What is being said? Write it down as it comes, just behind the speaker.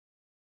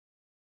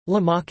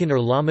Lahmajoun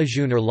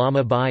or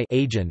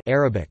Lahmajoun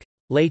Arabic,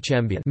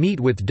 meat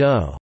with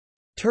dough.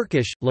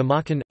 Turkish,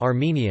 Lahmajoun,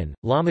 Armenian,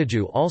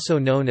 Lahmacun, also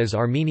known as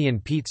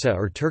Armenian pizza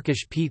or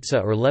Turkish pizza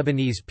or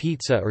Lebanese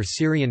pizza or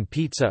Syrian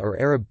pizza or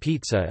Arab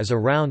pizza, is a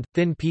round,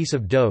 thin piece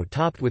of dough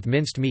topped with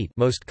minced meat,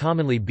 most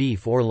commonly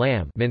beef or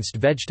lamb, minced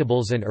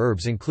vegetables and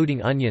herbs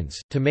including onions,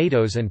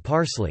 tomatoes and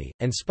parsley,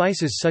 and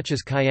spices such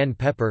as cayenne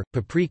pepper,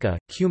 paprika,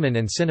 cumin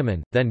and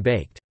cinnamon, then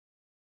baked.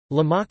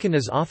 Lahmajoun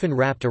is often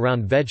wrapped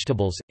around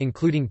vegetables,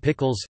 including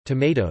pickles,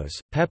 tomatoes,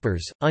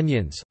 peppers,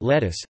 onions,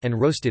 lettuce, and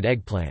roasted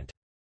eggplant.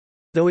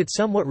 Though it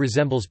somewhat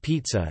resembles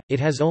pizza, it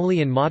has only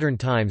in modern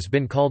times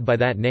been called by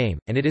that name,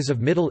 and it is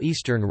of Middle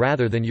Eastern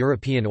rather than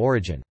European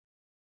origin.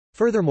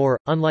 Furthermore,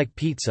 unlike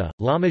pizza,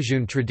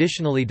 lahmajoun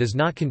traditionally does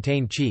not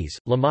contain cheese.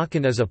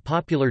 Lahmajoun is a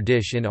popular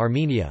dish in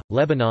Armenia,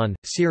 Lebanon,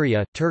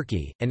 Syria,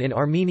 Turkey, and in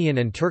Armenian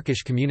and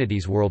Turkish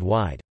communities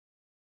worldwide.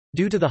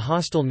 Due to the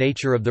hostile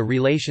nature of the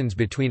relations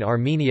between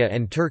Armenia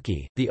and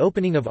Turkey, the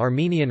opening of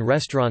Armenian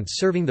restaurants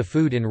serving the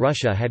food in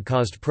Russia had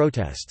caused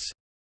protests.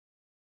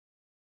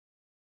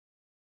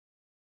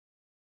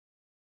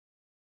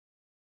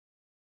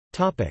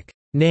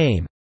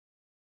 Name.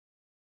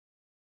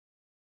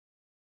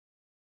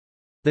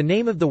 The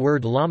name of the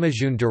word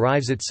lahmajoun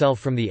derives itself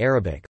from the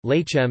Arabic,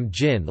 laychem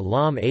jin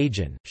lam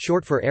ajin,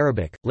 short for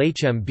Arabic,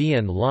 laychem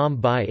bien lam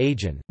bi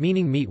ajin,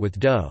 meaning meat with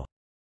dough.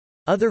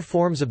 Other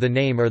forms of the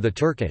name are the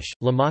Turkish,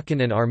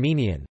 Lahmajoun, and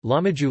Armenian,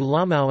 Lahmaju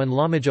Lamau and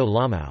Lahmajo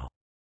Lamau.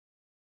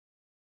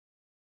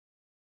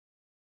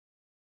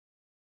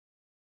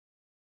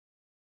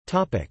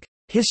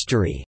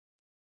 History.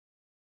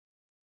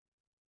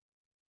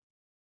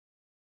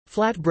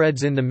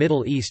 Flatbreads in the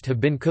Middle East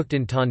have been cooked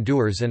in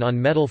tandoors and on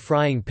metal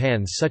frying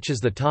pans such as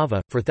the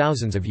tava, for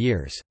thousands of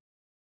years.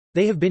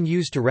 They have been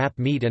used to wrap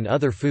meat and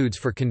other foods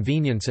for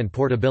convenience and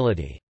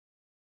portability.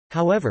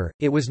 However,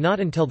 it was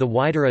not until the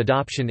wider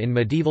adoption in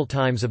medieval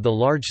times of the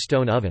large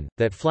stone oven,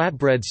 that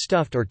flatbreads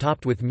stuffed or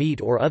topped with meat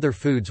or other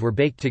foods were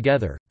baked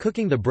together,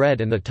 cooking the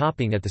bread and the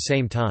topping at the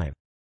same time.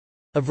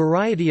 A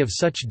variety of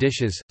such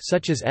dishes,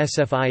 such as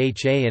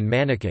sfiha and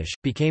manakash,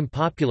 became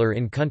popular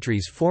in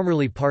countries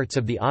formerly parts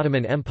of the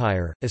Ottoman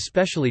Empire,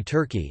 especially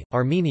Turkey,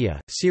 Armenia,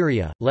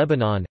 Syria,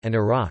 Lebanon, and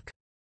Iraq.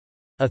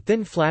 A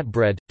thin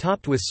flatbread,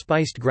 topped with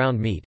spiced ground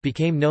meat,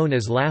 became known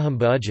as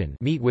lahmajoun,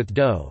 meat with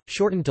dough,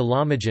 shortened to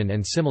lahmajoun,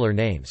 and similar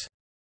names.